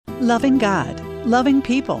Loving God, loving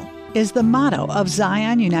people is the motto of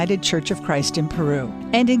Zion United Church of Christ in Peru.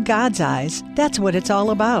 And in God's eyes, that's what it's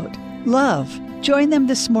all about. Love. Join them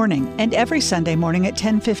this morning and every Sunday morning at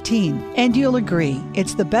 10:15, and you'll agree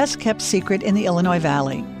it's the best-kept secret in the Illinois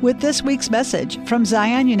Valley. With this week's message from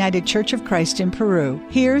Zion United Church of Christ in Peru,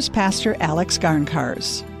 here's Pastor Alex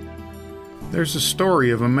Garnkars. There's a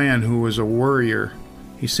story of a man who was a worrier.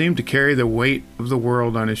 He seemed to carry the weight of the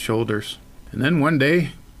world on his shoulders. And then one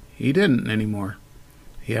day, he didn't anymore.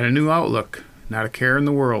 He had a new outlook, not a care in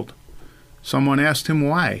the world. Someone asked him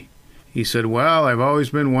why. He said, "Well, I've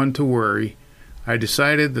always been one to worry. I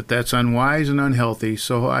decided that that's unwise and unhealthy,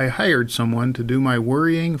 so I hired someone to do my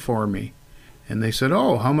worrying for me." And they said,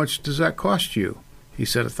 "Oh, how much does that cost you?" He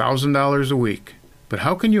said, $1,000 a week. "But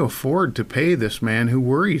how can you afford to pay this man who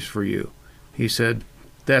worries for you?" He said,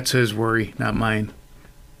 "That's his worry, not mine."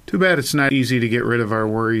 Too bad it's not easy to get rid of our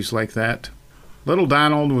worries like that. Little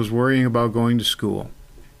Donald was worrying about going to school.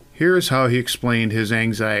 Here is how he explained his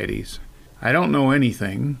anxieties. "I don't know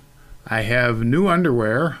anything. I have new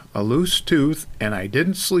underwear, a loose tooth, and I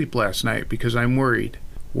didn't sleep last night because I'm worried.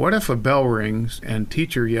 What if a bell rings and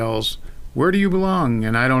teacher yells, 'Where do you belong?'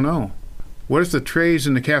 and I don't know? What if the trays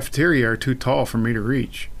in the cafeteria are too tall for me to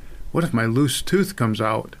reach? What if my loose tooth comes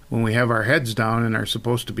out when we have our heads down and are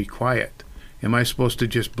supposed to be quiet? Am I supposed to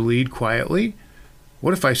just bleed quietly?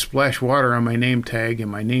 What if I splash water on my name tag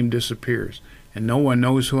and my name disappears and no one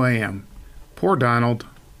knows who I am?" Poor Donald.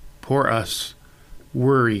 Poor us.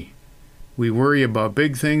 Worry. We worry about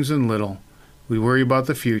big things and little. We worry about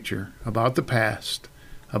the future, about the past,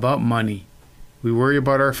 about money. We worry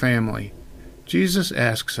about our family. Jesus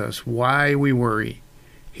asks us why we worry.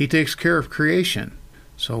 He takes care of creation,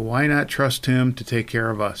 so why not trust Him to take care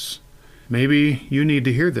of us? Maybe you need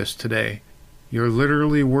to hear this today. You're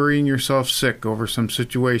literally worrying yourself sick over some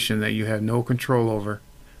situation that you have no control over.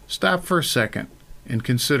 Stop for a second and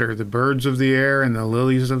consider the birds of the air and the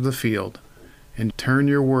lilies of the field, and turn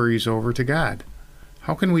your worries over to God.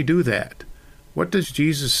 How can we do that? What does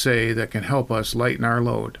Jesus say that can help us lighten our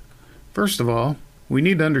load? First of all, we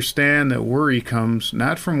need to understand that worry comes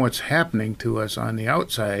not from what's happening to us on the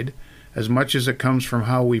outside, as much as it comes from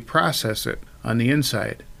how we process it on the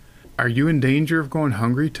inside. Are you in danger of going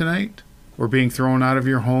hungry tonight? Or being thrown out of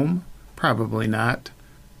your home? Probably not.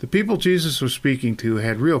 The people Jesus was speaking to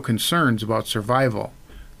had real concerns about survival.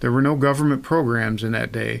 There were no government programs in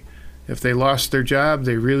that day. If they lost their job,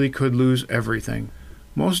 they really could lose everything.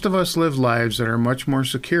 Most of us live lives that are much more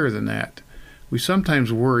secure than that. We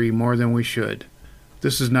sometimes worry more than we should.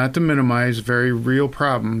 This is not to minimize very real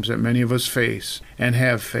problems that many of us face and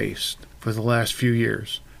have faced for the last few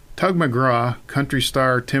years. Tug McGraw, country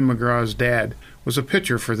star Tim McGraw's dad, was a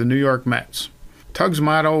pitcher for the New York Mets. Tug's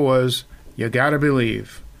motto was, "You gotta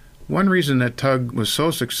believe." One reason that Tug was so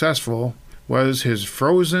successful was his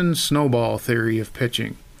frozen snowball theory of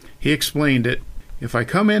pitching. He explained it, "If I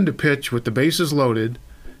come in to pitch with the bases loaded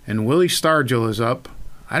and Willie Stargell is up,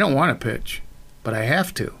 I don't want to pitch, but I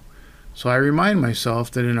have to. So I remind myself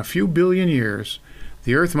that in a few billion years,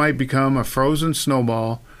 the earth might become a frozen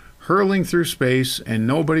snowball hurling through space, and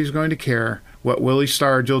nobody's going to care what Willie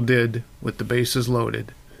Stargell did with the bases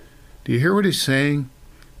loaded." Do you hear what he's saying?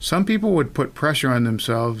 Some people would put pressure on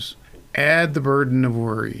themselves, add the burden of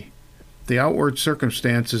worry. The outward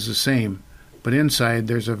circumstance is the same, but inside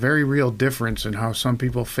there's a very real difference in how some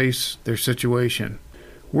people face their situation.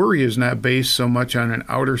 Worry is not based so much on an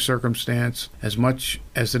outer circumstance as much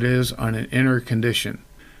as it is on an inner condition.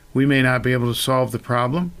 We may not be able to solve the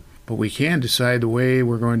problem, but we can decide the way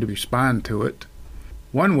we're going to respond to it.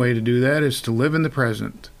 One way to do that is to live in the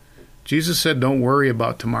present. Jesus said, "Don't worry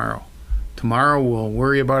about tomorrow. Tomorrow will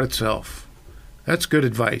worry about itself." That's good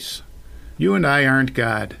advice. You and I aren't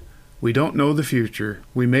God. We don't know the future.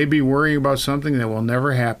 We may be worrying about something that will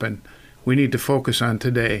never happen. We need to focus on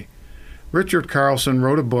today. Richard Carlson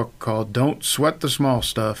wrote a book called "Don't Sweat the Small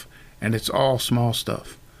Stuff," and it's all small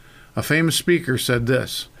stuff. A famous speaker said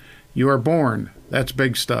this, "You are born, that's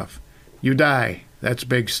big stuff. You die, that's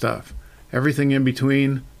big stuff. Everything in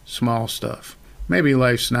between, small stuff." Maybe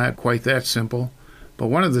life's not quite that simple, but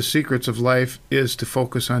one of the secrets of life is to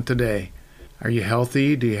focus on today. Are you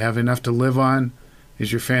healthy? Do you have enough to live on?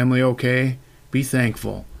 Is your family okay? Be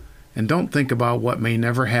thankful. And don't think about what may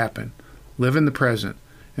never happen. Live in the present.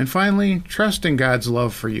 And finally, trust in God's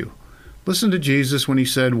love for you. Listen to Jesus when he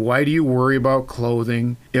said, "Why do you worry about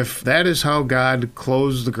clothing? If that is how God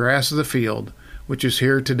clothes the grass of the field, which is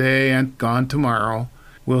here today and gone tomorrow,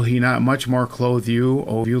 will he not much more clothe you,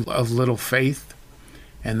 O you of little faith?"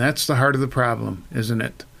 And that's the heart of the problem, isn't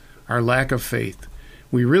it? Our lack of faith.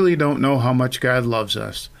 We really don't know how much God loves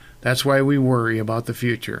us. That's why we worry about the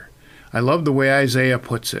future. I love the way Isaiah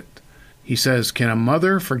puts it. He says, "Can a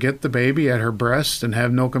mother forget the baby at her breast and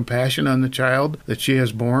have no compassion on the child that she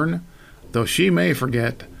has borne? Though she may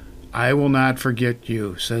forget, I will not forget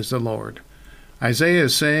you, says the Lord." Isaiah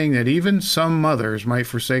is saying that even some mothers might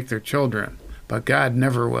forsake their children, but God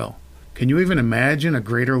never will. Can you even imagine a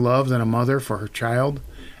greater love than a mother for her child?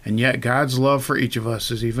 And yet God's love for each of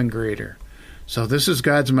us is even greater. So this is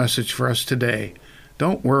God's message for us today.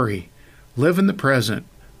 Don't worry. Live in the present.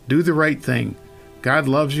 Do the right thing. God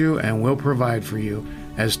loves you and will provide for you.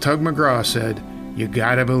 As Tug McGraw said, you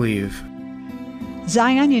gotta believe.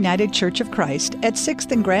 Zion United Church of Christ at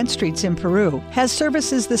 6th and Grant Streets in Peru has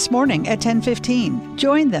services this morning at 10:15.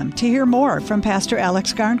 Join them to hear more from Pastor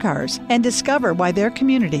Alex Garncars and discover why their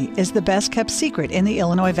community is the best kept secret in the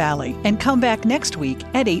Illinois Valley. And come back next week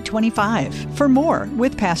at 8:25 for more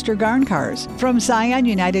with Pastor Garncars from Zion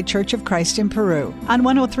United Church of Christ in Peru on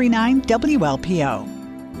 103.9 WLPO.